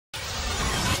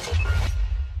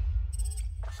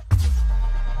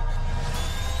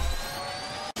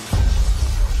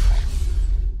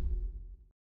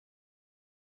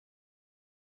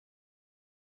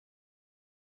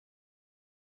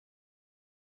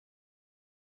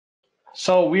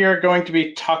So we are going to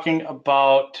be talking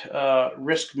about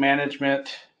risk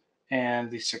management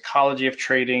and the psychology of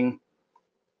trading.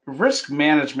 Risk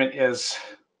management is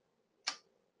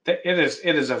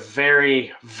a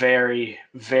very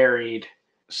varied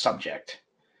subject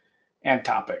and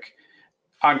topic.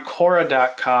 On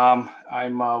Quora.com,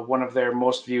 I'm one of their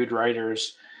most viewed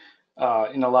writers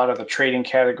in a lot of the trading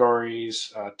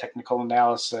categories, technical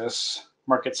analysis,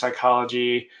 market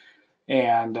psychology,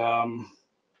 and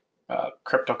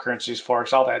cryptocurrencies,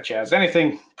 forex, all that jazz.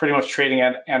 Anything pretty much trading.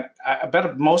 And I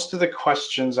bet most of the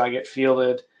questions I get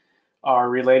fielded are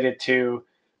related to,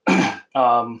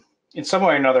 in some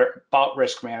way or another, about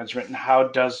risk management and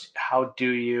how do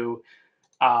you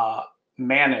uh,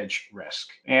 manage risk.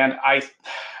 And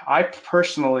I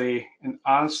personally and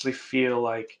honestly feel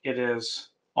like it is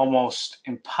almost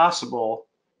impossible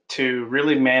to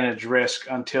really manage risk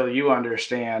until you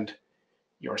understand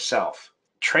yourself.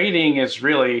 Trading is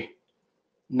really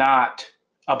not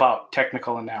about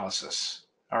technical analysis.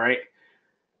 All right.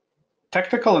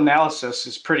 Technical analysis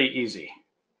is pretty easy.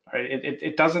 Right.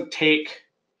 It doesn't take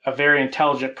a very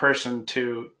intelligent person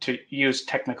to use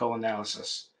technical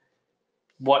analysis.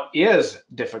 What is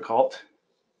difficult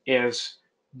is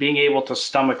being able to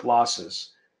stomach losses,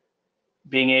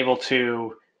 being able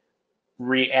to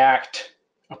react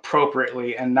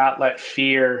appropriately and not let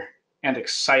fear and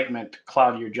excitement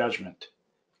cloud your judgment.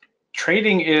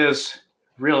 Trading is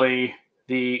really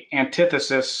the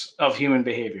antithesis of human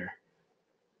behavior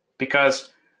because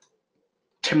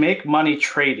to make money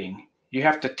trading, you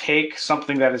have to take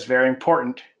something that is very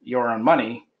important, your own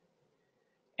money,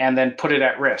 and then put it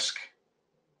at risk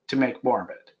to make more of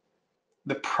it.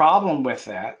 The problem with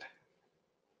that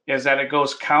is that it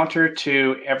goes counter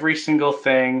to every single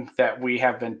thing that we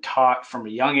have been taught from a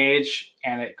young age,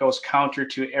 and it goes counter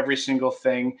to every single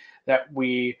thing that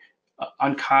we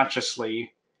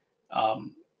unconsciously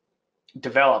um,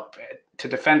 develop to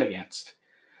defend against.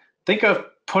 Think of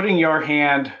putting your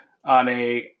hand on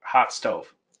a hot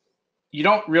stove. You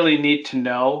don't really need to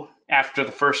know after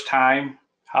the first time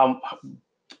how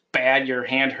bad your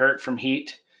hand hurt from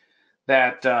heat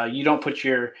that you don't put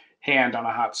your hand on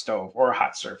a hot stove or a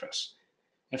hot surface.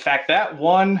 In fact, that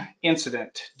one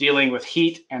incident dealing with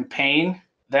heat and pain,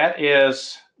 that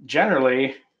is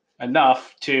generally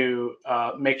enough to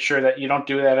make sure that you don't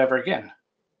do that ever again.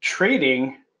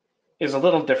 Trading is a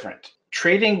little different.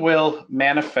 Trading will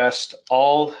manifest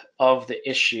all of the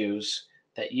issues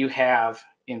that you have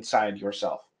inside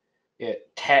yourself.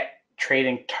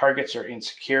 Trading targets your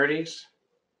insecurities.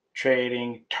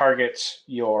 Trading targets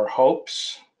your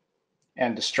hopes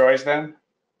and destroys them.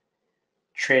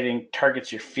 Trading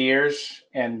targets your fears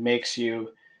and makes you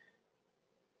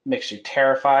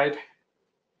terrified.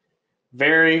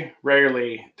 Very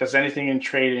rarely does anything in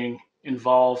trading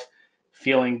involve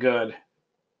feeling good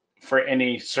for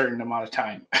any certain amount of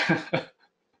time.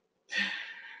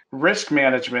 Risk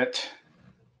management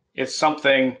is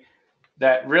something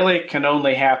that really can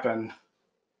only happen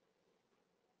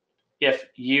if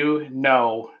you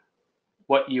know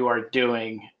what you are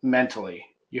doing mentally.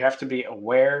 You have to be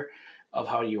aware of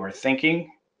how you are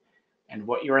thinking and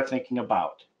what you are thinking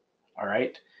about. All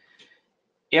right.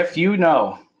 If you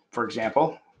know, for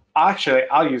example, actually,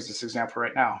 I'll use this example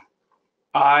right now.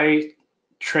 I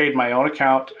trade my own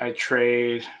account. I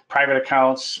trade private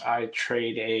accounts. I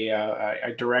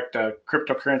direct a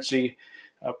cryptocurrency,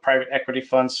 private equity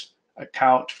funds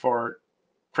account for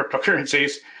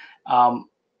cryptocurrencies.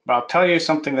 But I'll tell you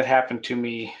something that happened to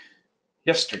me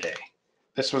yesterday.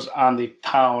 This was on the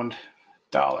pound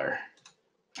dollar.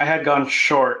 I had gone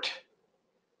short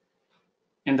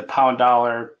in the pound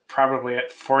dollar probably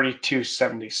at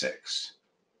 42.76.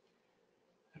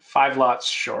 5 lots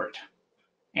short.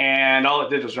 And all it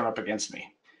did was run up against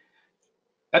me.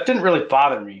 That didn't really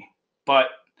bother me, but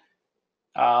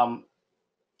um,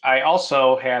 I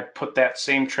also had put that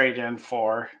same trade in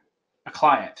for a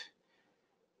client,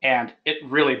 and it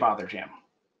really bothered him.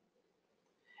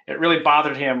 It really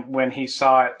bothered him when he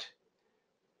saw it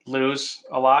lose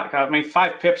a lot. I mean,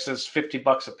 5 pips is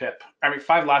 $50 a pip. I mean,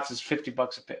 5 lots is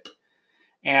 $50 a pip.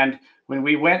 And when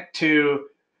we went to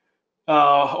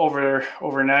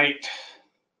overnight,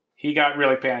 he got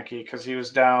really panicky because he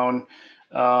was down,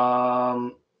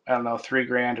 I don't know, 3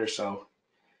 grand or so.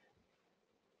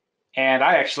 And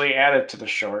I actually added to the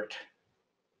short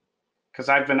because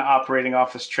I've been operating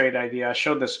off this trade idea. I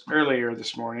showed this earlier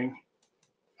this morning.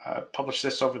 Published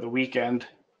this over the weekend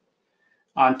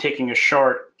on taking a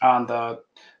short on the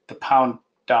pound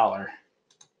dollar.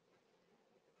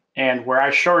 And where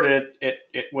I shorted,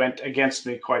 it went against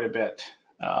me quite a bit.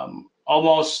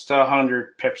 Almost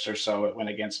 100 pips or so it went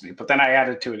against me. But then I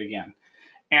added to it again.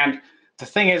 And the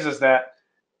thing is that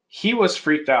he was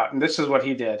freaked out, and this is what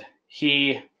he did.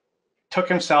 He took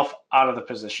himself out of the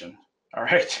position. All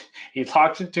right. He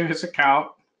logged into his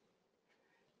account,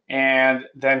 and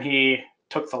then he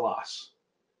took the loss.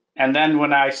 And then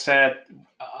when I said,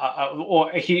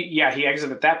 he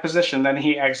exited that position, then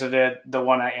he exited the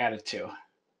one I added to.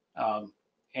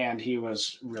 And he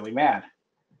was really mad.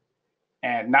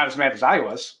 And not as mad as I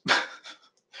was.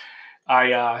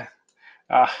 I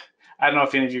don't know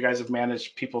if any of you guys have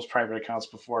managed people's private accounts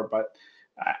before, but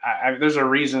there's a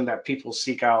reason that people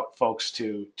seek out folks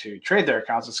to trade their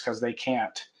accounts. It's because they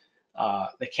can't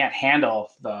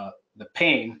handle the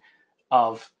pain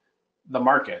of the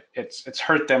market. It's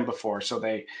hurt them before, so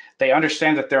they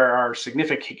understand that there are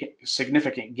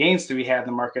significant gains to be had in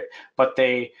the market, but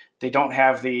they don't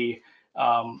have the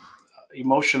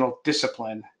emotional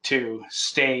discipline to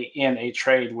stay in a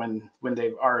trade when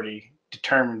they've already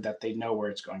determined that they know where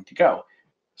it's going to go.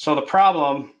 So the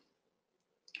problem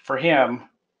for him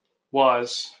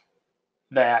was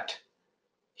that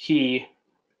he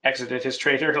exited his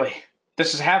trade early.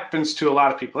 This happens to a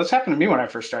lot of people. This happened to me when I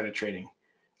first started trading.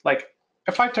 Like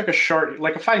if I took a short,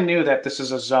 like if I knew that this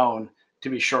is a zone to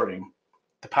be shorting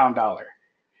the pound dollar,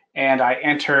 and I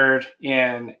entered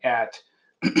in at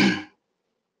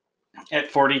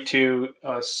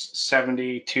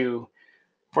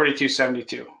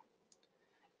 42.72,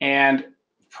 and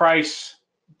price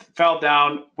fell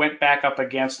down, went back up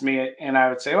against me, and I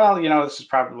would say, well, this is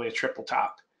probably a triple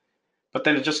top. But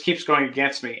then it just keeps going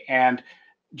against me. And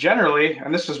generally,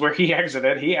 and this is where he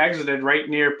exited right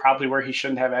near probably where he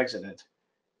shouldn't have exited.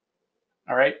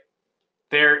 All right.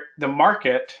 The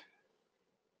market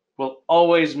will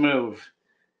always move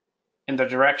in the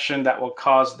direction that will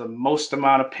cause the most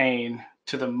amount of pain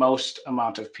to the most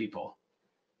amount of people.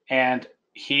 And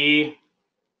he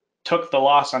took the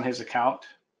loss on his account,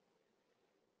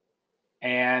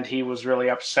 and he was really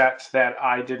upset that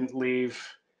I didn't leave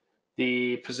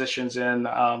the positions in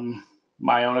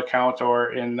my own account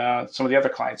or in some of the other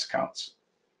clients' accounts.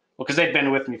 Well, because they've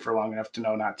been with me for long enough to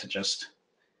know not to just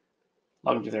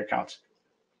log into their accounts.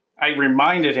 I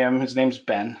reminded him, his name's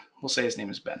Ben. We'll say his name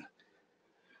is Ben.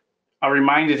 I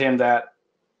reminded him that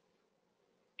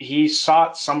he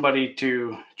sought somebody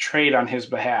to trade on his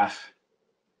behalf.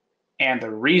 And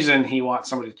the reason he wants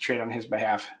somebody to trade on his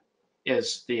behalf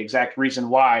is the exact reason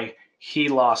why he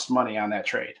lost money on that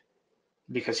trade.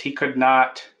 Because he could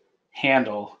not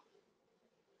handle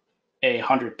a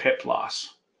 100 pip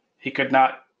loss. He could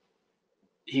not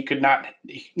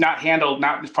handle,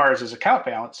 not as far as his account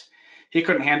balance, he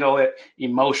couldn't handle it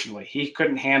emotionally. He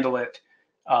couldn't handle it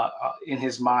in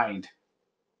his mind.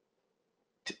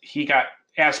 He got,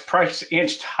 as price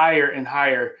inched higher and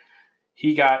higher,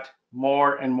 he got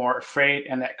more and more afraid,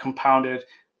 and that compounded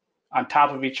on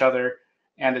top of each other,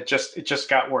 and it just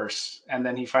got worse. And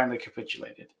then he finally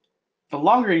capitulated. The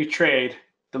longer you trade,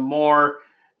 the more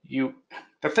the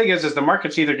thing is the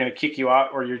market's either going to kick you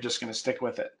out or you're just going to stick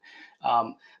with it.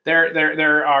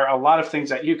 There are a lot of things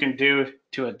that you can do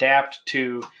to adapt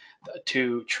to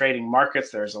trading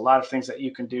markets. There's a lot of things that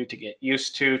you can do to get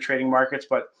used to trading markets,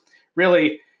 but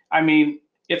really, I mean,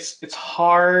 it's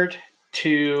hard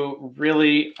to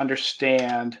really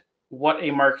understand what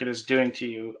a market is doing to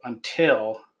you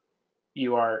until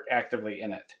you are actively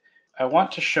in it. I want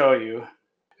to show you,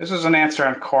 this is an answer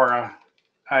on Quora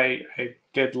I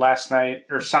did last night,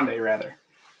 or Sunday rather.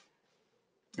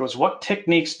 It was, what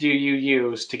techniques do you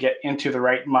use to get into the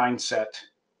right mindset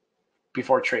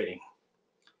before trading?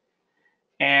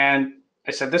 And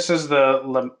I said, this is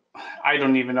I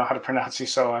don't even know how to pronounce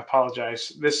these, so I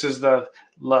apologize. This is the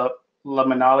La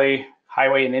Manali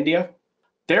Highway in India.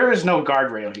 There is no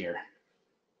guardrail here.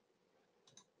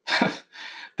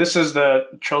 This is the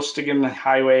Trollstigen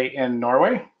Highway in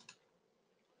Norway.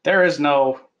 There is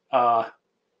no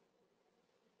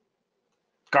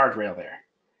guardrail there.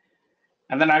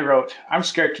 And then I wrote, I'm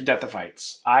scared to death of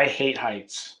heights. I hate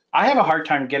heights. I have a hard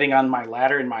time getting on my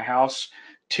ladder in my house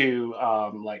to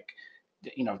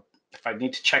if I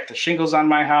need to check the shingles on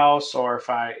my house, or if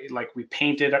we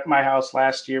painted my house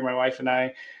last year, my wife and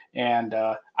I, and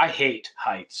I hate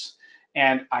heights.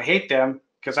 And I hate them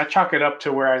because I chalk it up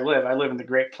to where I live. I live in the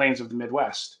Great Plains of the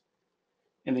Midwest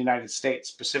in the United States,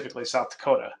 specifically South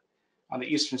Dakota, on the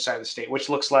eastern side of the state, which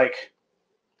looks like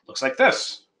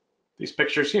this. These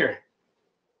pictures here.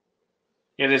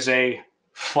 It is a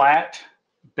flat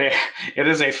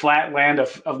land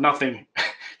of nothing,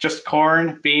 just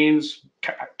corn, beans,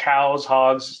 cows,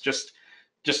 hogs, just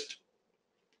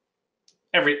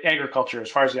every agriculture as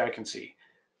far as the eye can see.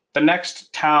 The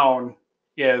next town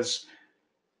is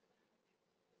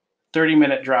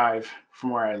 30-minute drive from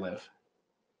where I live.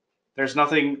 There's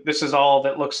nothing, this is all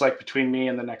that looks like between me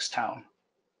and the next town.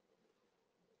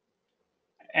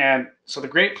 And so the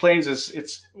Great Plains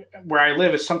it's where I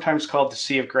live is sometimes called the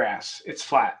Sea of Grass. It's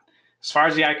flat. As far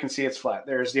as the eye can see, it's flat.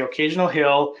 There's the occasional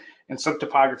hill and some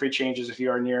topography changes if you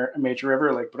are near a major river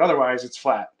or lake, but otherwise it's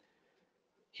flat.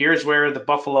 Here's where the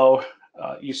buffalo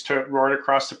used to roar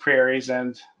across the prairies,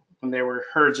 and when there were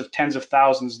herds of tens of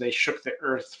thousands, they shook the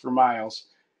earth for miles.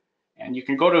 And you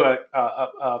can go to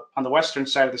on the western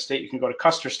side of the state, you can go to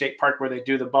Custer State Park where they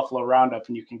do the buffalo roundup,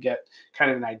 and you can get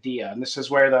kind of an idea. And this is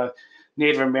where the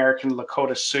Native American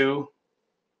Lakota Sioux,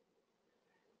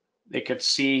 they could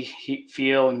see,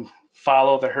 feel, and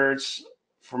follow the herds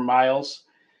for miles.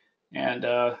 And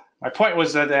my point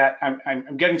was that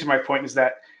I'm getting to my point is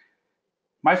that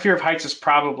my fear of heights is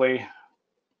probably,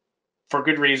 for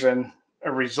good reason,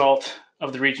 a result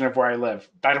of the region of where I live.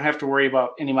 I don't have to worry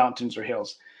about any mountains or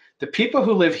hills. The people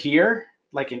who live here,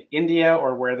 like in India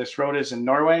or where this road is in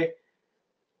Norway,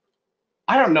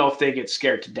 I don't know if they get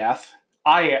scared to death.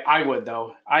 I would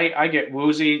though. I get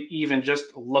woozy even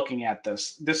just looking at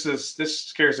this. This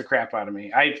scares the crap out of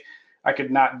me. I could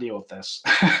not deal with this.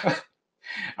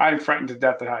 I'm frightened to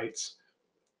death at heights.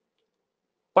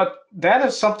 But that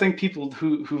is something people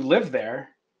who live there,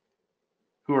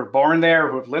 who were born there,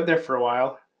 who have lived there for a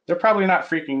while, they're probably not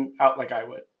freaking out like I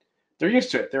would. They're used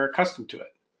to it. They're accustomed to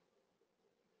it.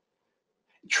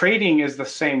 Trading is the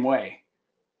same way.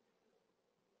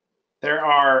 There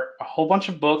are a whole bunch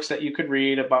of books that you could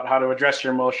read about how to address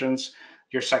your emotions,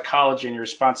 your psychology, and your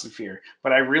response to fear.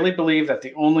 But I really believe that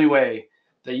the only way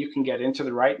that you can get into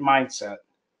the right mindset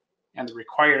and the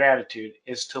required attitude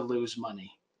is to lose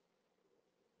money,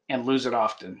 and lose it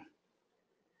often.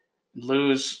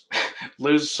 Lose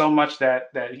so much that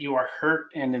you are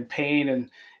hurt and in pain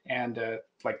and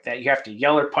like that you have to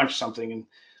yell or punch something, and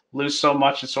lose so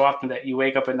much and so often that you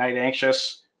wake up at night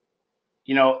anxious.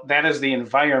 You know, that is the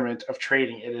environment of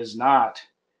trading. It is not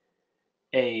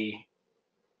a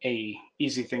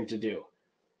easy thing to do.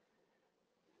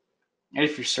 And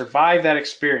if you survive that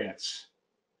experience,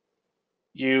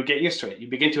 you get used to it. You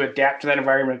begin to adapt to that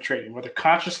environment of trading, whether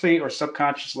consciously or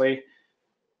subconsciously.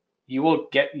 You will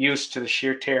get used to the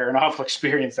sheer terror and awful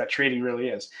experience that trading really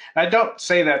is. And I don't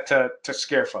say that to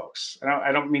scare folks.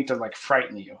 I don't mean to like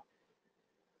frighten you.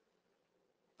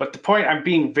 But the point, I'm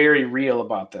being very real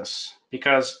about this,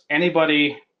 because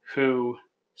anybody who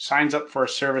signs up for a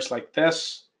service like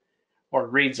this or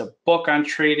reads a book on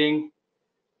trading,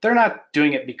 they're not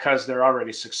doing it because they're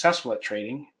already successful at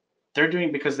trading. They're doing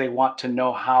it because they want to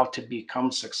know how to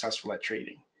become successful at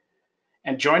trading.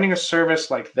 And joining a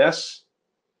service like this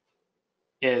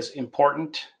is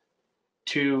important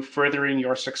to furthering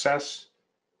your success,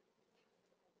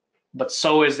 but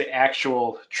so is the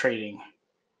actual trading.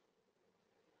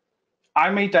 I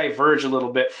may diverge a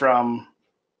little bit from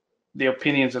the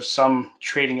opinions of some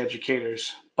trading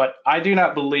educators, but I do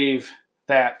not believe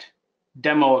that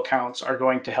demo accounts are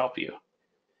going to help you.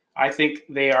 I think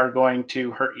they are going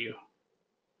to hurt you.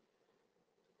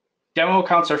 Demo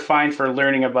accounts are fine for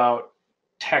learning about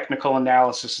technical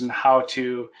analysis and how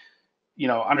to,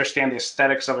 understand the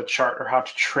aesthetics of a chart or how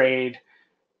to trade,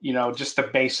 just the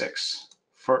basics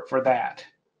for that.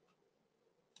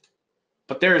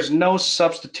 But there is no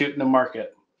substitute in the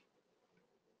market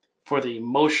for the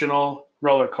emotional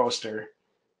roller coaster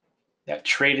that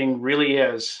trading really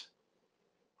is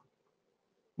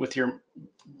with your,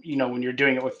 when you're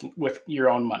doing it with your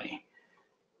own money.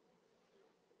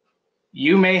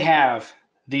 You may have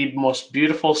the most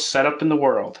beautiful setup in the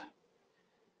world,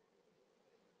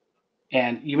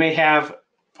 and you may have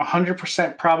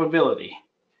 100% probability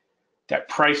that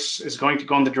price is going to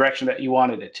go in the direction that you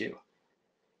wanted it to.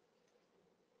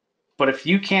 But if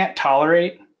you can't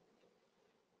tolerate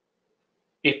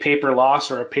a paper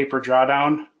loss or a paper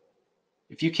drawdown,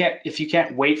 if you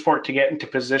can't wait for it to get into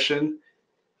position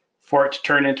for it to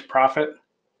turn into profit,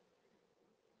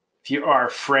 if you are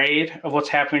afraid of what's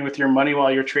happening with your money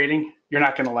while you're trading, you're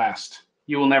not going to last.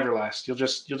 You will never last. You'll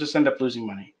just end up losing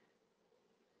money.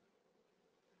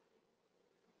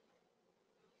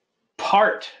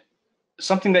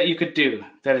 Something that you could do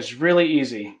that is really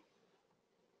easy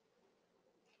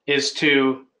is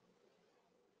to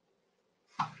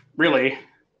really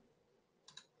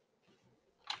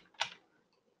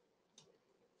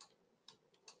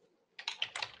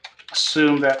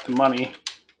assume that the money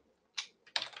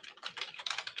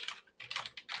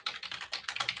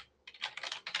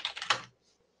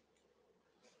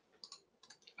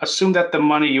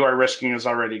you are risking is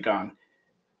already gone.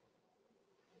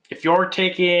 If you're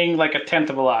taking like a tenth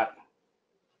of a lot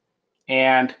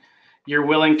and you're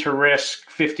willing to risk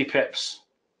 50 pips,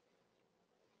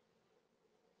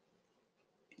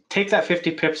 take that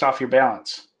 50 pips off your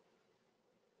balance.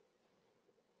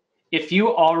 If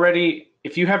you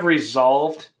have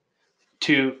resolved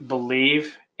to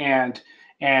believe and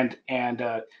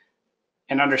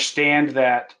understand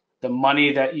that the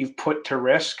money that you've put to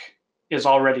risk is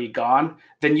already gone,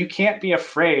 then you can't be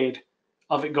afraid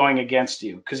of it going against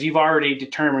you because you've already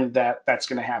determined that that's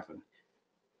going to happen.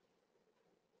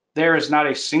 There is not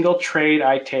a single trade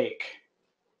I take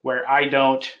where I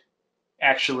don't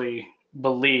actually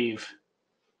believe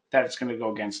that it's going to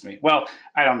go against me. Well,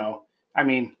 I don't know. I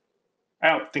mean, I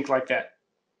don't think like that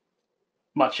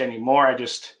much anymore.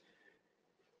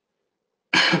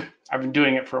 I've been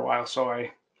doing it for a while, so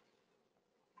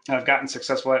I've gotten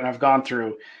successful at it, and I've gone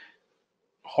through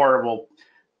horrible,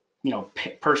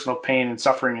 personal pain and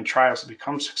suffering and trials to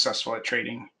become successful at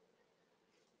trading.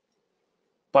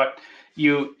 But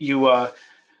you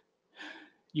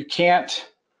can't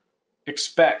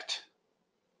expect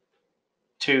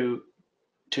to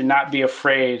not be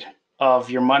afraid of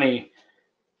your money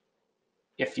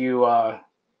if you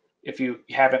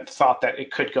haven't thought that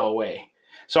it could go away.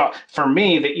 So for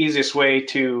me, the easiest way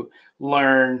to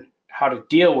learn how to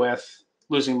deal with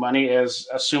losing money is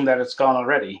assume that it's gone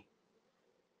already.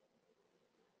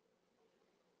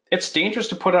 It's dangerous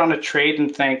to put on a trade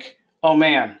and think, oh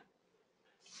man,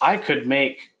 I could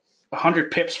make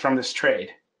 100 pips from this trade.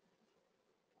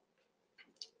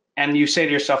 And you say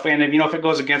to yourself, and if it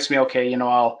goes against me, okay,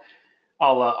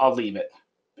 I'll leave it.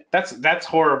 That's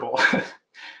horrible.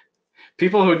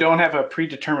 People who don't have a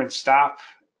predetermined stop,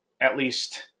 at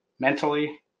least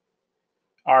mentally,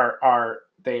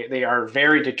 they are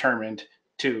very determined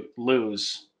to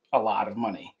lose a lot of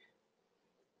money.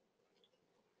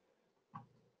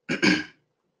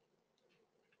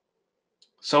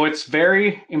 So it's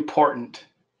very important,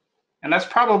 and that's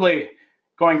probably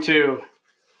going to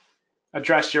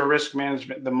address your risk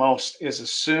management the most is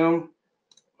assume,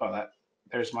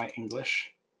 there's my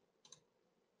English.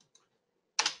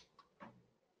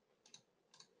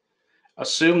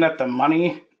 Assume that the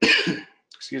money,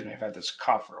 excuse me, I've had this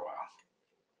cough for a while.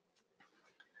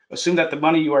 Assume that the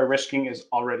money you are risking is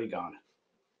already gone.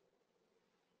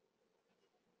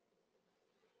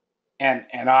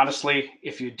 And honestly,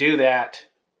 if you do that,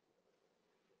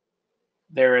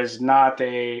 there is not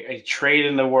a trade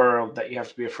in the world that you have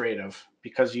to be afraid of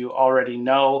because you already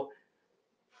know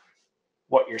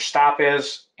what your stop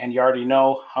is and you already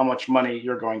know how much money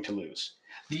you're going to lose.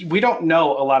 We don't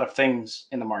know a lot of things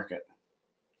in the market.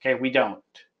 Okay, we don't.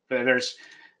 There's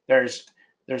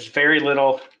very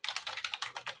little.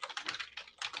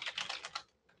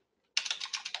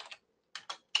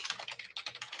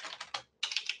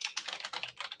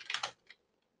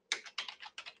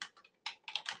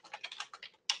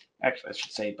 Actually, I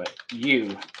should say, but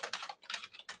you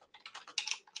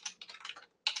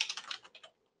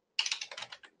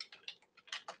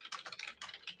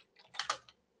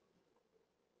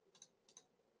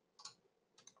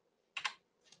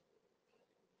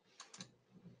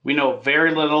we know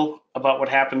very little about what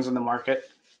happens in the market,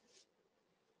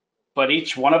 but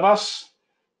each one of us,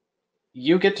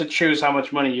 you get to choose how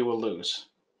much money you will lose.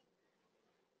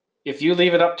 If you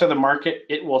leave it up to the market,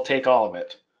 it will take all of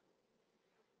it.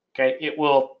 Okay, it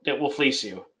will fleece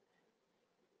you.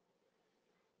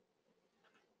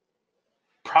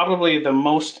 Probably the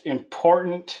most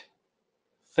important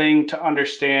thing to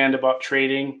understand about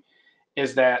trading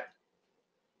is that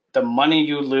the money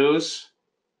you lose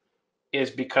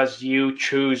is because you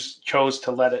chose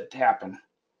to let it happen.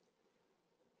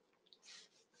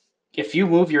 If you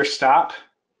move your stop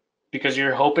because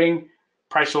you're hoping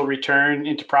price will return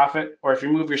into profit, or if you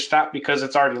move your stop because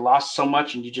it's already lost so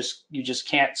much and you just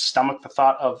can't stomach the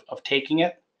thought of taking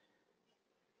it,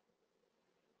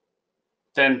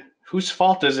 then whose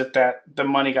fault is it that the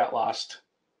money got lost?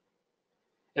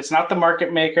 It's not the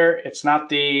market maker. It's not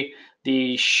the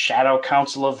shadow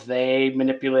council of they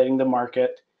manipulating the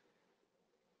market.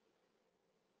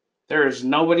 There is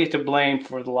nobody to blame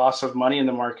for the loss of money in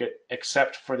the market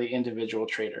except for the individual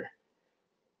trader.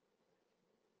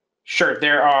 Sure,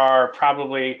 there are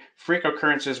probably freak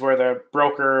occurrences where the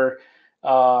broker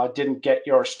didn't get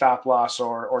your stop loss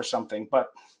or something,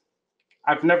 but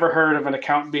I've never heard of an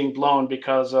account being blown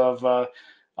because of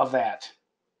that.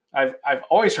 I've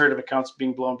always heard of accounts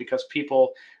being blown because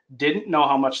people didn't know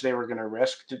how much they were going to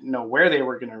risk, didn't know where they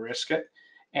were going to risk it,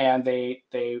 and they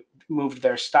moved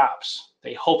their stops.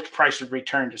 They hoped price would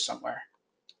return to somewhere,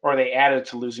 or they added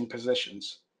to losing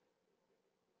positions.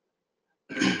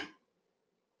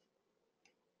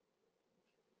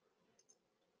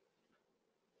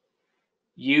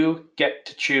 You get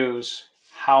to choose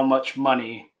how much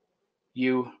money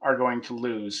you are going to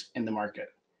lose in the market.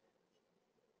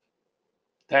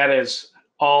 That is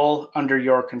all under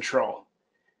your control.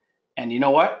 And you know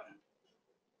what?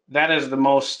 That is the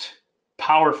most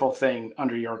powerful thing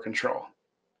under your control.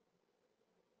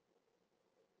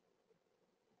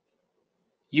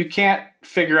 You can't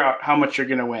figure out how much you're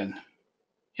going to win.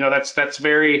 You know, that's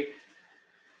very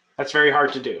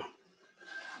hard to do.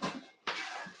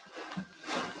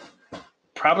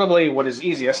 Probably what is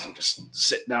easiest, I'm just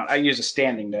sitting down. I use a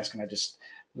standing desk and I just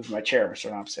move my chair so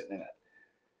now I'm sitting in it.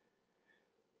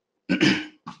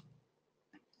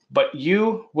 But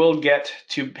you will get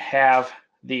to have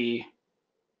the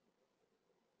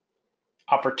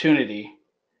opportunity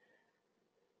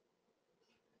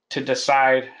to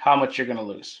decide how much you're going to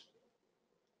lose.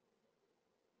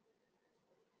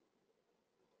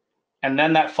 And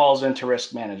then that falls into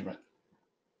risk management.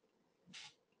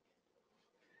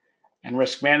 And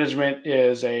risk management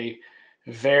is a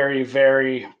very,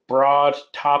 very broad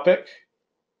topic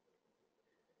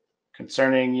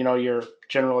concerning, you know, your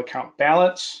general account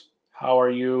balance. Where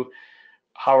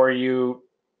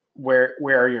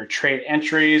are your trade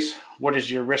entries? What is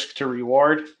your risk to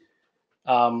reward?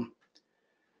 You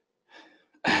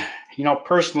know,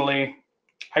 personally,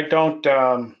 I don't,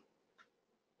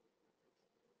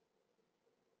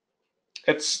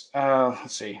 let's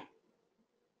see.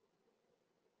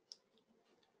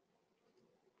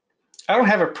 I don't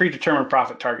have a predetermined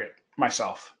profit target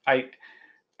myself. I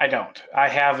don't. I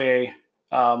have a,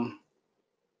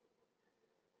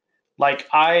 like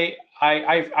I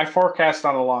forecast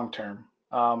on the long term.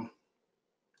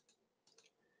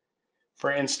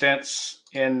 For instance,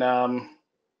 in, I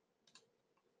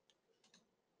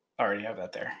already have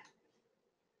that there.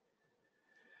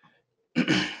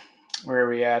 Where are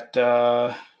we at? Did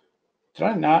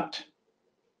I not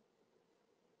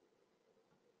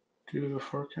do the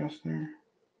forecast there?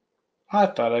 I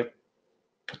thought I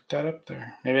put that up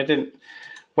there. Maybe I didn't.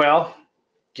 Well,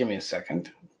 give me a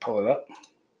second. Pull it up.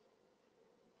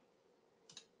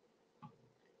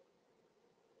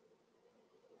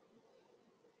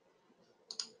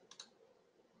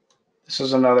 This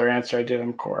is another answer I did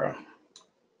in Quora.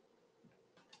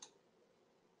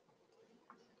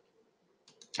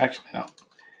 Actually, no.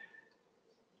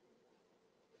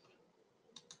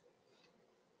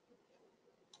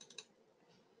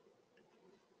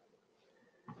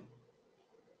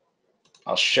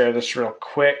 I'll share this real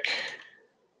quick.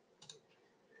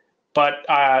 But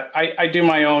I do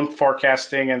my own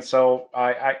forecasting, and so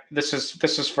this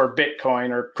is for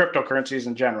Bitcoin or cryptocurrencies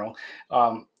in general.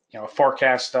 You know, a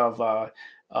forecast of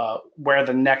where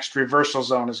the next reversal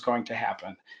zone is going to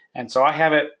happen, and so I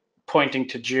have it pointing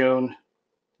to June,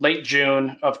 late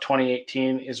June of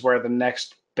 2018 is where the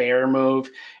next bear move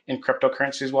in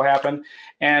cryptocurrencies will happen.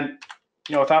 And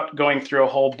you know, without going through a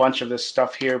whole bunch of this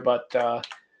stuff here, but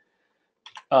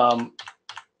where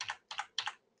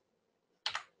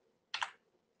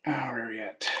are we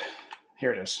at?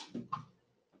 Here it is.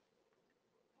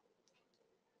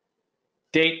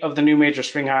 Date of the new major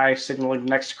swing high, signaling the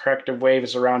next corrective wave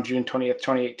is around June 20th,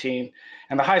 2018.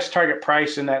 And the highest target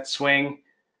price in that swing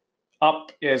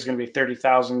up is going to be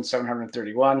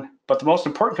 30,731. But the most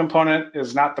important component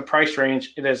is not the price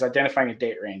range, it is identifying a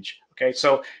date range. Okay,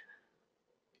 so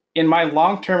in my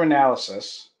long-term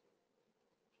analysis,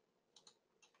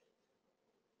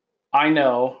 I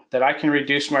know that I can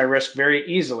reduce my risk very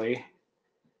easily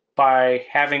by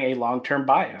having a long-term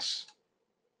bias.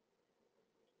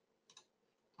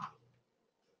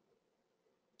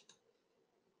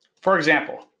 For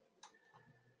example,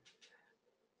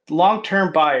 the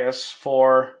long-term bias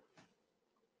for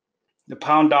the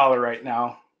pound dollar right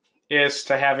now is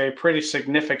to have a pretty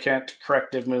significant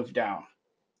corrective move down.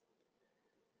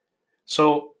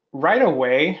 So right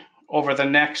away, over the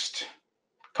next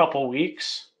couple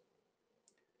weeks,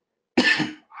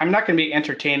 I'm not going to be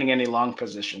entertaining any long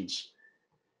positions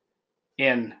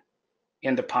in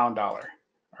the pound dollar.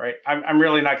 All right, I'm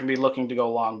really not going to be looking to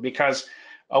go long because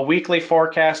a weekly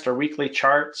forecast or weekly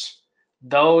charts,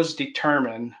 those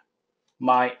determine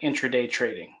my intraday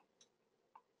trading.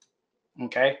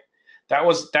 Okay, that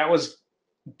was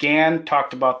Gann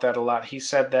talked about that a lot. He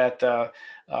said that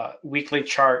weekly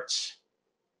charts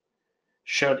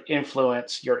should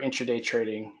influence your intraday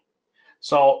trading.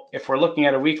 So if we're looking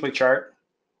at a weekly chart,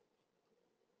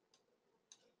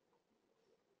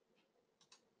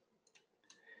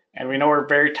 and we know we're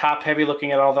very top heavy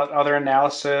looking at all that other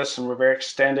analysis, and we're very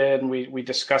extended, and we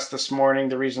discussed this morning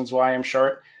the reasons why I'm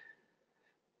short.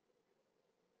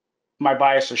 My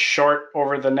bias is short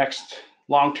over the next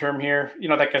long term here. You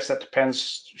know, I guess that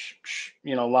depends.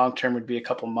 You know, long term would be a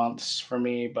couple months for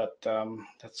me, but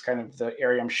that's kind of the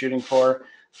area I'm shooting for.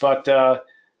 But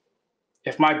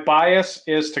if my bias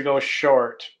is to go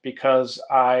short because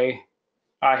I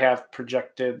have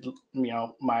projected,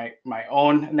 my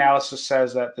own analysis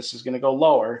says that this is going to go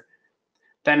lower,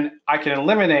 then I can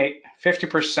eliminate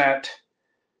 50%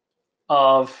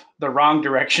 of the wrong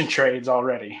direction trades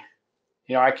already.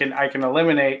 I can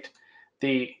eliminate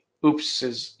the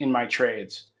oopses in my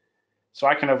trades. So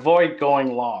I can avoid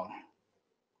going long.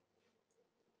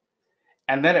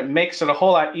 And then it makes it a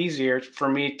whole lot easier for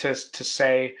me to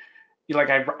say, like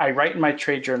I write in my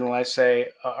trade journal, I say,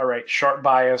 all right, short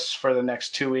bias for the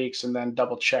next 2 weeks, and then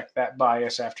double check that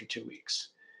bias after 2 weeks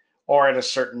or at a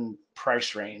certain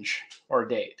price range or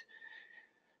date.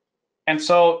 And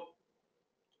so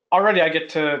already I get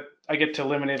to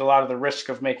eliminate a lot of the risk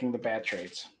of making the bad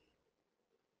trades.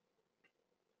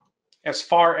 As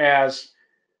far as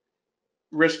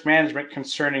risk management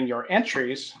concerning your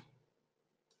entries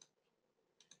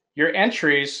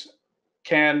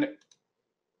can,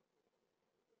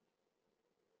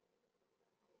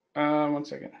 one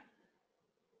second.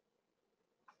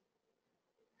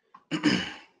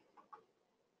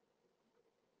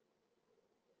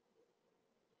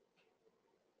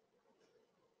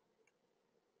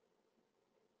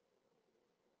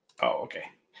 Oh, okay.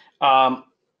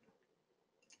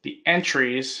 The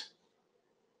entries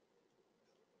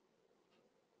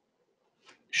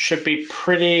should be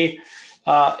pretty,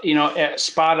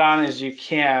 spot on as you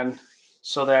can,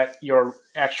 so that your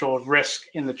actual risk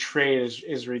in the trade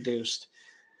is reduced.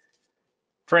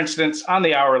 For instance, on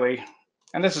the hourly,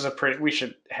 and this is we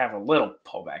should have a little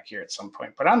pullback here at some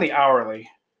point, but on the hourly,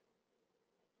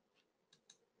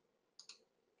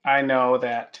 I know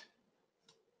that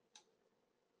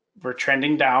we're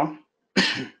trending down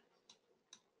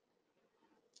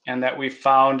and that we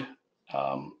found,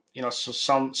 so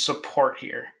some support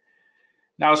here.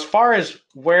 Now, as far as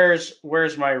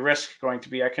where's my risk going to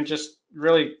be, I can just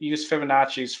really use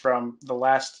Fibonacci's from the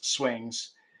last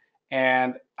swings.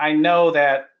 And I know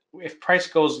that if price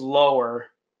goes lower,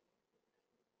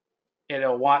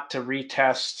 it'll want to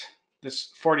retest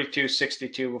this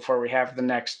 42.62 before we have the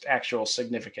next actual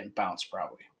significant bounce,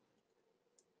 probably.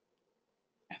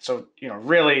 And so,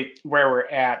 really where we're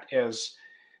at is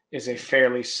a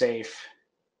fairly safe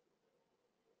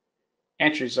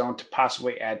entry zone to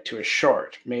possibly add to a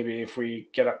short. Maybe if we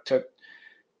get up to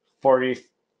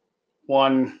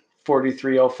 41,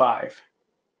 43.05.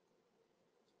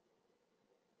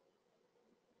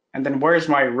 And then where's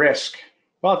my risk?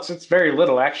 Well, it's very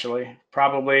little, actually.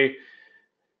 Probably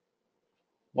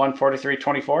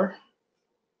 143.24.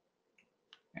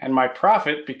 And my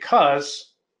profit,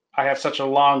 because I have such a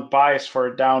long bias for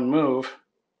a down move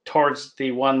towards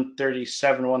the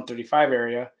 137, 135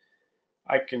 area,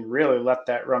 I can really let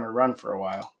that runner run for a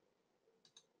while.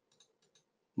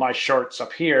 My shorts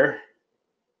up here,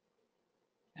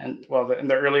 and well,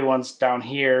 the early ones down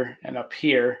here and up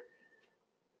here,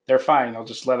 they're fine. I'll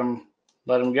just let them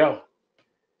go.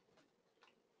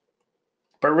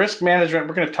 But risk management,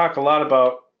 we're going to talk a lot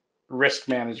about risk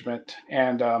management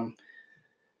and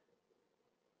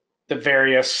the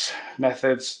various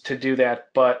methods to do that.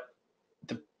 But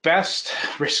the best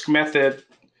risk method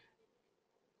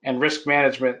and risk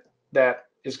management that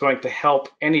is going to help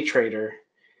any trader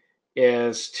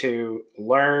is to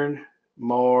learn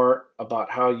more about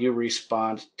how you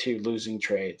respond to losing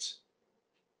trades.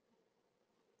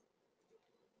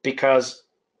 Because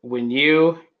when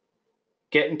you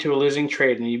get into a losing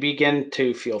trade and you begin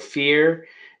to feel fear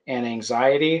and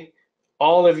anxiety,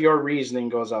 all of your reasoning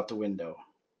goes out the window.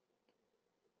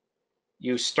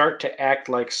 You start to act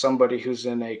like somebody who's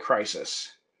in a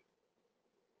crisis.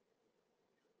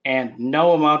 And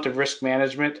no amount of risk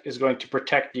management is going to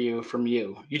protect you from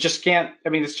you. You just can't. I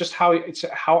mean, it's just how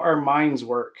our minds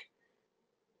work.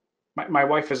 My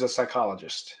wife is a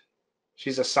psychologist.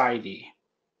 She's a PsyD,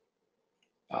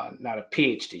 not a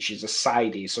PhD. She's a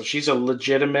PsyD. So she's a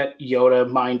legitimate Yoda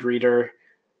mind reader.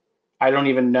 I don't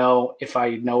even know if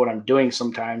I know what I'm doing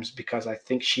sometimes because I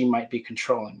think she might be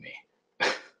controlling me.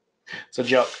 It's a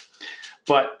joke.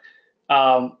 But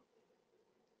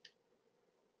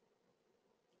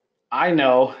I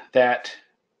know that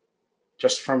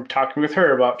just from talking with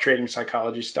her about trading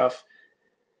psychology stuff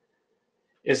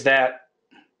is that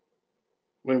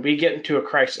when we get into a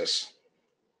crisis,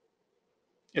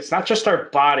 it's not just our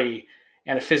body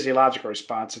and a physiological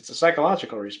response, it's a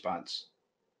psychological response.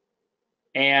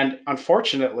 And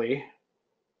fortunately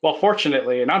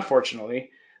and unfortunately,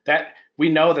 that we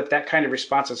know that kind of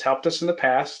response has helped us in the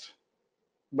past.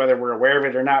 Whether we're aware of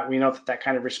it or not, we know that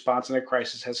kind of response in a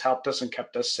crisis has helped us and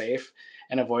kept us safe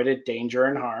and avoided danger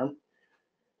and harm,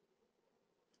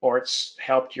 or it's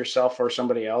helped yourself or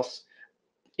somebody else.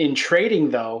 In trading,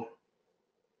 though,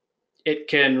 it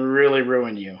can really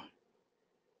ruin you.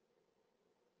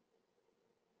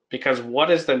 Because what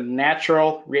is the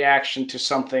natural reaction to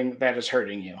something that is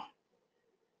hurting you?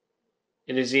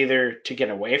 It is either to get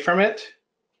away from it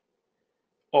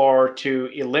or to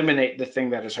eliminate the thing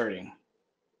that is hurting.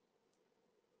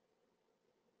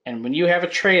 And when you have a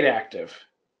trade active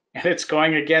and it's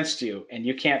going against you and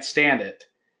you can't stand it,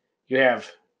 you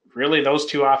have really those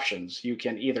two options. You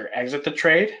can either exit the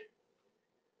trade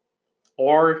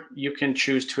or you can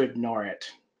choose to ignore it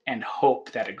and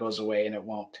hope that it goes away, and it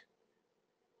won't.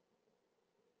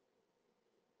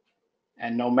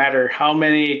 And no matter how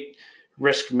many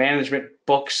risk management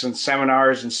books and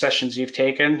seminars and sessions you've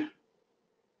taken,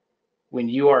 when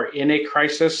you are in a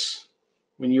crisis,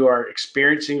 when you are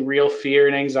experiencing real fear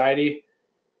and anxiety,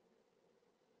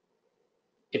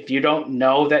 if you don't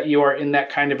know that you are in that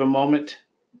kind of a moment,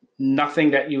 nothing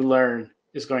that you learn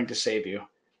is going to save you.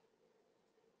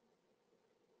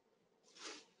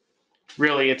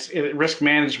 Really, it's risk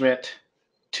management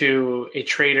to a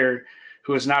trader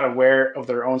who is not aware of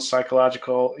their own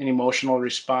psychological and emotional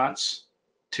response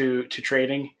to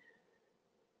trading.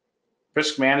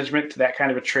 Risk management to that kind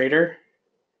of a trader,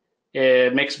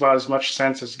 it makes about as much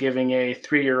sense as giving a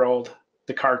 3-year-old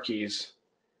the car keys.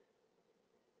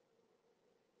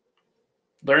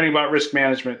 Learning about risk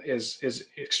management is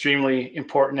extremely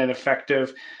important and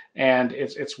effective, and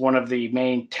it's one of the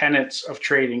main tenets of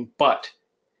trading, but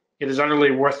it is utterly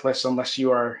worthless unless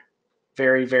you are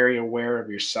very, very aware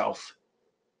of yourself.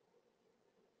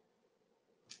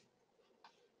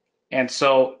 And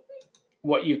so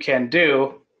what you can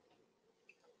do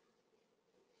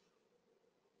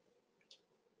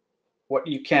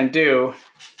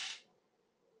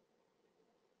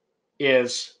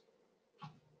is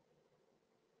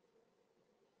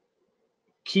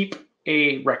keep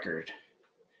a record.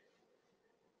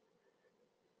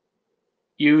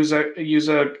 Use a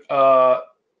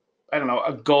I don't know,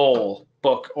 a goal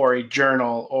book or a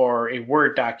journal or a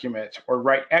Word document, or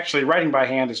writing by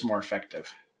hand is more effective.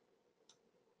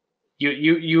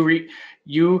 You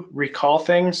recall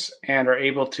things and are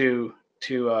able to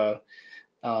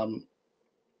um,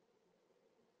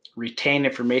 retain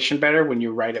information better when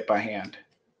you write it by hand.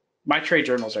 My trade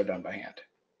journals are done by hand.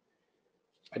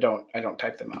 I don't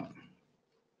type them out.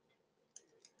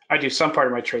 I do some part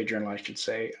of my trade journal, I should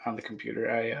say, on the computer.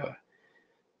 I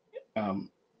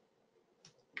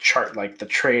chart like the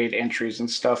trade entries and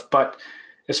stuff, but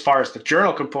as far as the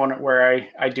journal component, where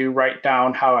I do write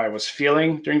down how I was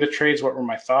feeling during the trades, what were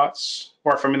my thoughts,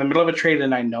 or if I'm in the middle of a trade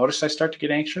and I notice I start to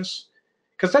get anxious,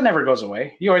 because that never goes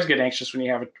away. You always get anxious when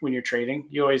you're trading.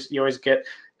 You always get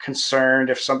concerned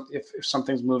if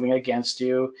something's moving against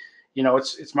you. You know,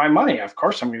 it's my money. Of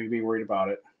course, I'm going to be worried about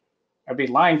it. I'd be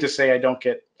lying to say I don't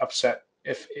get upset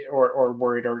if or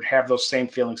worried or have those same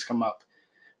feelings come up.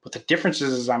 But the difference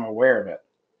is I'm aware of it.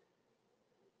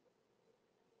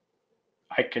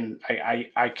 I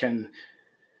can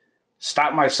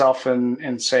stop myself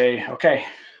and say, okay,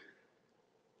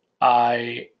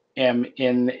 I am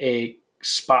in a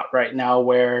spot right now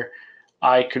where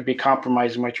I could be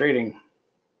compromising my trading.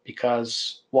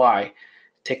 Because why?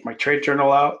 Take my trade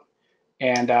journal out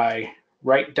and I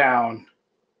write down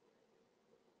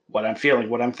what I'm feeling,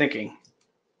 what I'm thinking.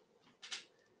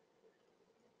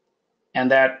 And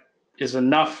that is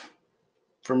enough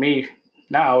for me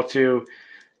now to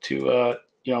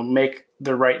make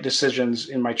the right decisions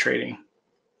in my trading.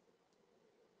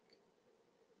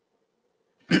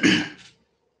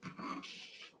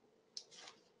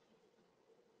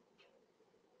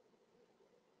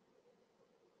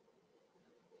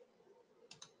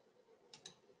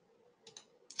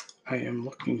 I am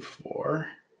looking for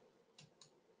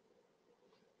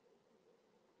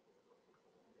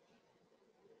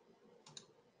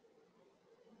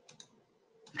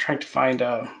I'm trying to find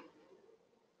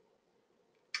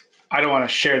I don't want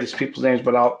to share these people's names,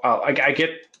 but I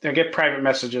get private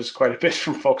messages quite a bit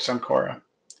from folks on Quora,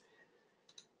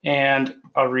 and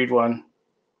I'll read one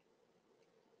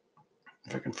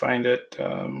if I can find it.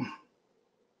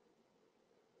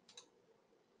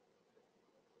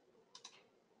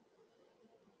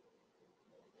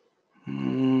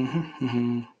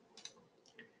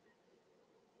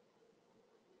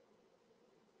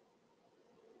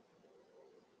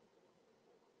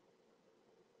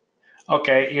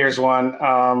 Okay, here's one.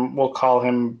 We'll call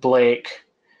him Blake.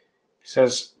 He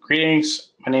says, "Greetings.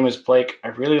 My name is Blake. I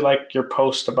really like your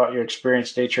post about your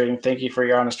experience day trading. Thank you for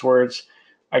your honest words.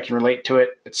 I can relate to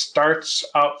it. It starts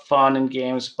out fun in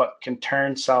games, but can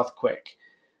turn south quick.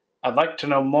 I'd like to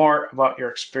know more about your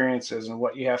experiences and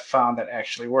what you have found that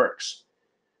actually works.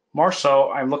 More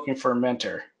so, I'm looking for a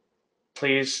mentor.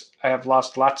 please, I have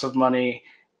lost lots of money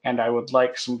and I would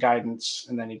like some guidance.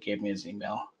 And then he gave me his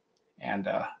email. And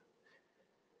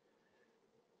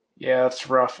yeah, it's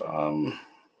rough.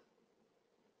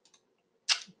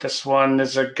 This one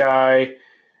is a guy,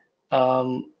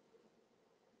 um,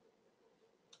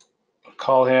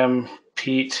 call him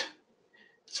Pete.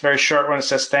 It's a very short one. It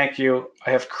says, thank you. I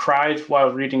have cried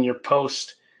while reading your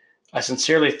post. I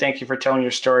sincerely thank you for telling your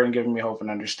story and giving me hope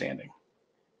and understanding.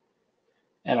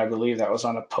 And I believe that was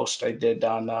on a post I did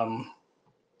on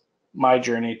my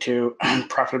journey to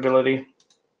profitability.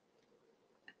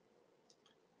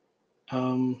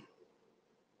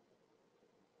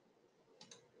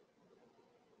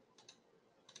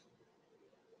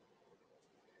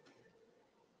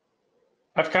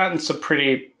 I've gotten some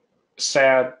pretty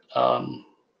sad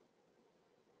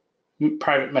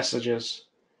private messages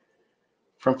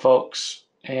from folks,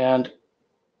 and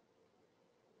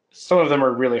some of them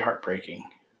are really heartbreaking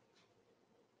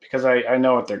because I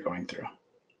know what they're going through.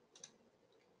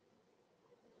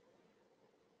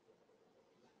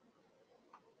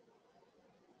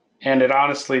 And it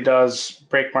honestly does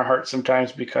break my heart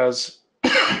sometimes because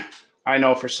I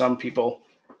know for some people,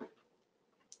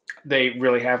 they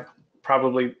really have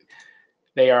probably,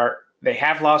 they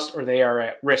have lost or they are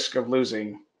at risk of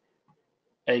losing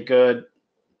a good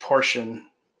portion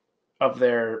of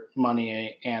their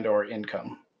money and or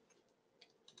income.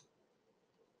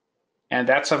 And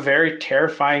that's a very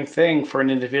terrifying thing for an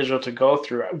individual to go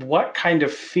through. What kind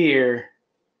of fear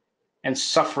and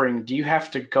suffering do you have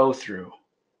to go through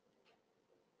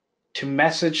to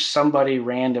message somebody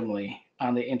randomly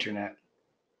on the internet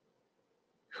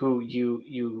who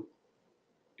you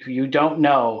don't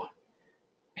know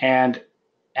and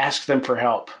ask them for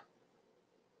help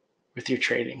with your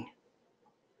trading?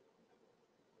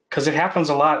 Because it happens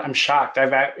a lot. I'm shocked.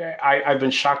 I've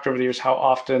been shocked over the years how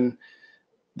often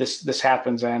this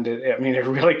happens, and I mean, it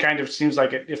really kind of seems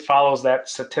like it follows that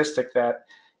statistic that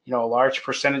a large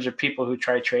percentage of people who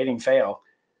try trading fail.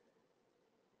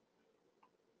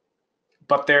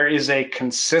 But there is a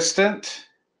consistent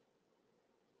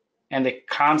and a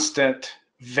constant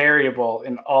variable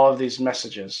in all of these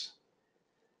messages.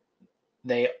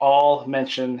 They all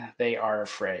mention they are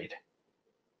afraid.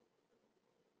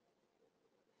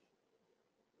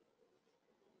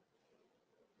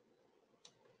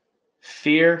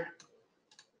 Fear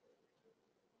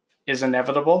is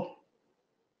inevitable.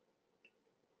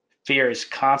 Fear is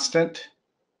constant,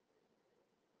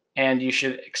 and you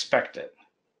should expect it.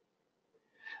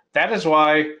 That is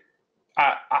why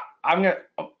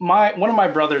one of my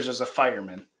brothers is a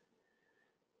fireman,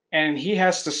 and he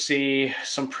has to see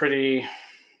some pretty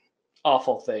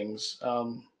awful things.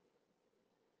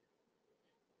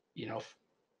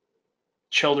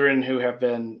 Children who have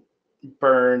been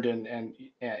burned and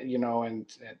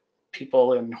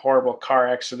people in horrible car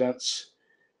accidents.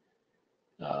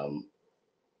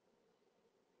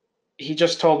 He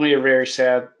just told me a very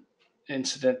sad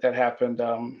incident that happened.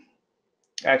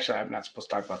 Actually, I'm not supposed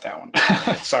to talk about that one.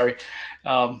 Sorry.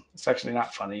 It's actually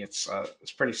not funny. It's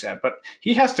pretty sad. But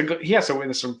he has to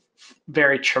witness some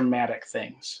very traumatic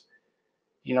things.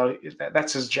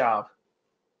 That's his job.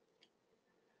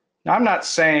 Now, I'm not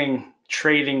saying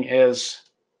trading is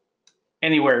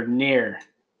anywhere near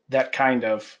that kind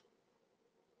of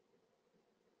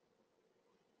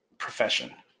profession.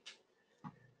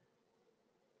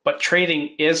 But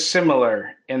trading is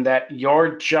similar in that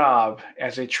your job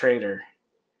as a trader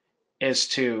is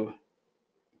to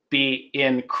be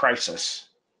in crisis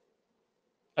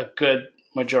a good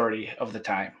majority of the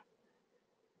time.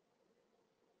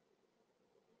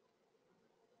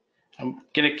 I'm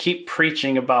going to keep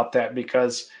preaching about that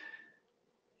because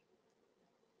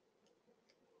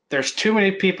there's too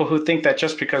many people who think that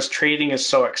just because trading is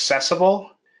so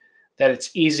accessible, that it's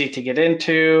easy to get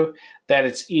into, that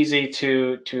it's easy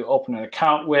to open an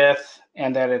account with,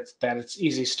 and that it's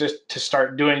easy to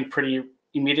start doing pretty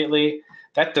immediately.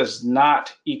 That does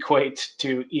not equate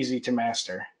to easy to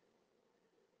master.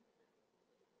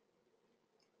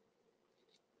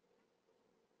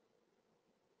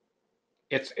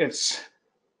 It's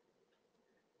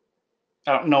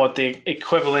I don't know what the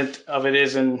equivalent of it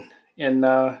is in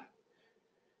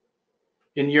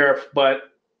Europe,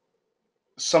 but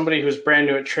somebody who's brand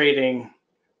new at trading,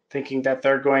 thinking that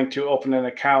they're going to open an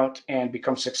account and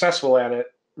become successful at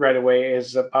it right away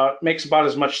makes about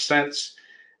as much sense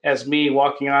as me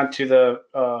walking onto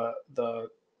the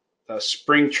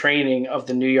spring training of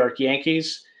the New York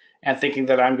Yankees and thinking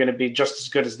that I'm going to be just as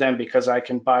good as them because I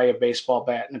can buy a baseball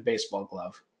bat and a baseball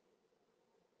glove.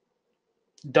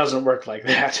 Doesn't work like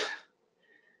that.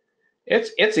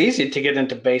 It's easy to get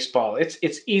into baseball.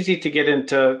 It's easy to get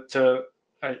into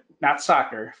not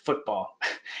soccer, football.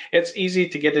 It's easy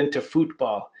to get into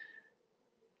football.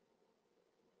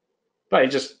 But you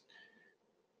just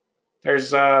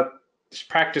there's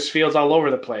practice fields all over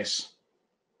the place,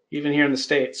 even here in the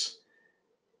States.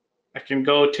 I can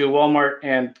go to Walmart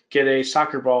and get a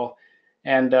soccer ball,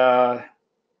 and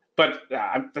but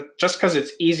just because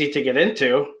it's easy to get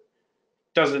into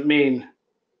doesn't mean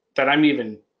that I'm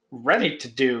even ready to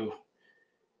do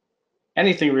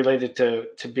anything related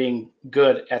to being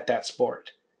good at that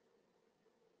sport.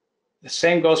 The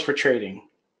same goes for trading.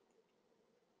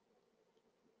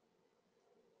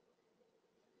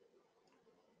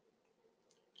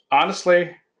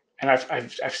 Honestly, and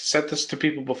I've said this to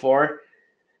people before,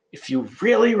 if you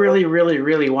really, really, really,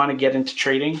 really want to get into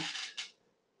trading,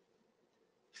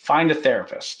 find a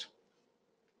therapist.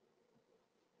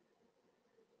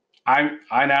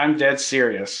 I'm dead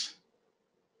serious.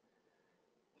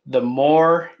 The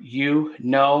more you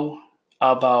know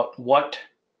about what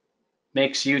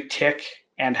makes you tick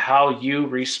and how you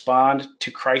respond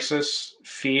to crisis,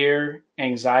 fear,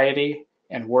 anxiety,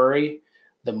 and worry,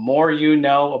 the more you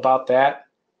know about that,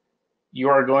 you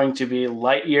are going to be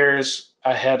light years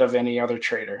ahead of any other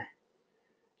trader.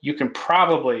 You can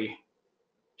probably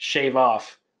shave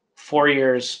off 4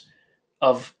 years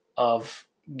of of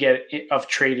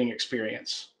trading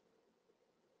experience.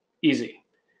 Easy.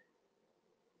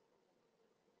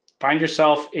 Find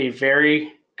yourself a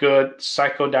very good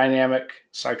psychodynamic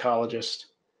psychologist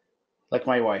like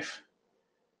my wife.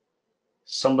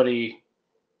 Somebody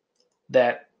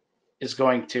that is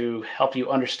going to help you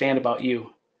understand about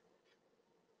you.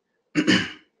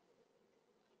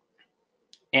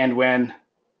 And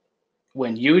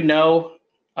when you know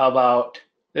about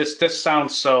this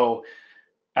sounds so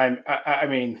I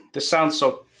mean this sounds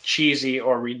so cheesy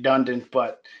or redundant,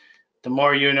 but the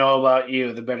more you know about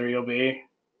you, the better you'll be.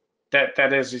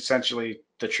 That is essentially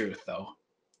the truth, though,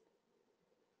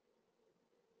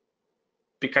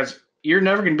 because you're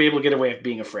never going to be able to get away with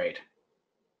being afraid.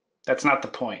 That's not the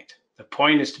point. The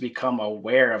point is to become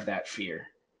aware of that fear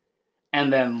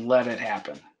and then let it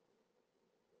happen.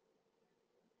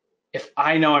 If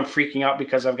I know I'm freaking out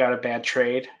because I've got a bad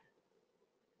trade,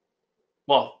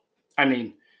 well, I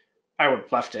mean, I would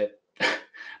have left it.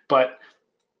 But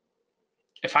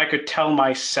if I could tell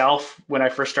myself when I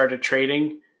first started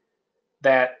trading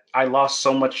that I lost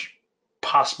so much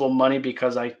possible money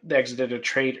because I exited a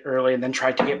trade early and then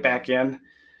tried to get back in,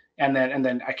 and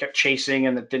then I kept chasing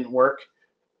and it didn't work.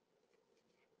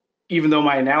 Even though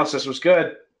my analysis was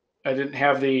good, I didn't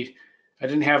have the I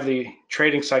didn't have the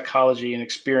trading psychology and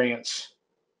experience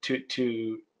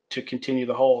to continue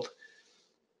the hold.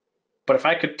 But if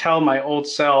I could tell my old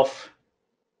self,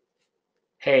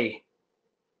 "Hey,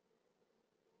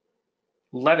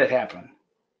 let it happen."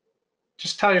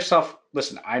 Just tell yourself,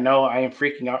 "Listen, I know I am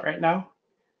freaking out right now,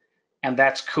 and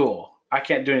that's cool. I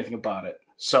can't do anything about it.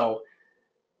 So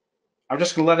I'm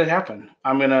just gonna let it happen.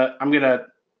 I'm gonna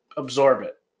absorb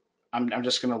it. I'm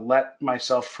just gonna let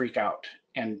myself freak out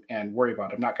and worry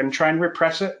about it. I'm not gonna try and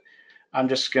repress it. I'm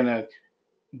just gonna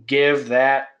give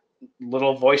that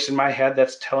little voice in my head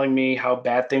that's telling me how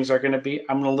bad things are gonna be.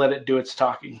 I'm gonna let it do its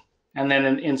talking. And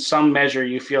then in some measure,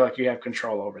 you feel like you have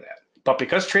control over that. But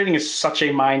because trading is such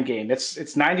a mind game,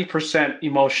 it's 90%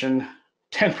 emotion,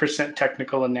 10%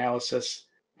 technical analysis.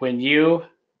 When you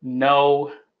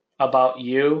know about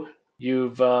you,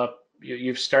 you've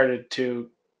started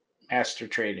to master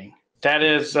trading.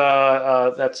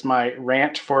 That's my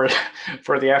rant for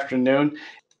for the afternoon.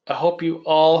 I hope you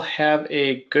all have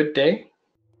a good day.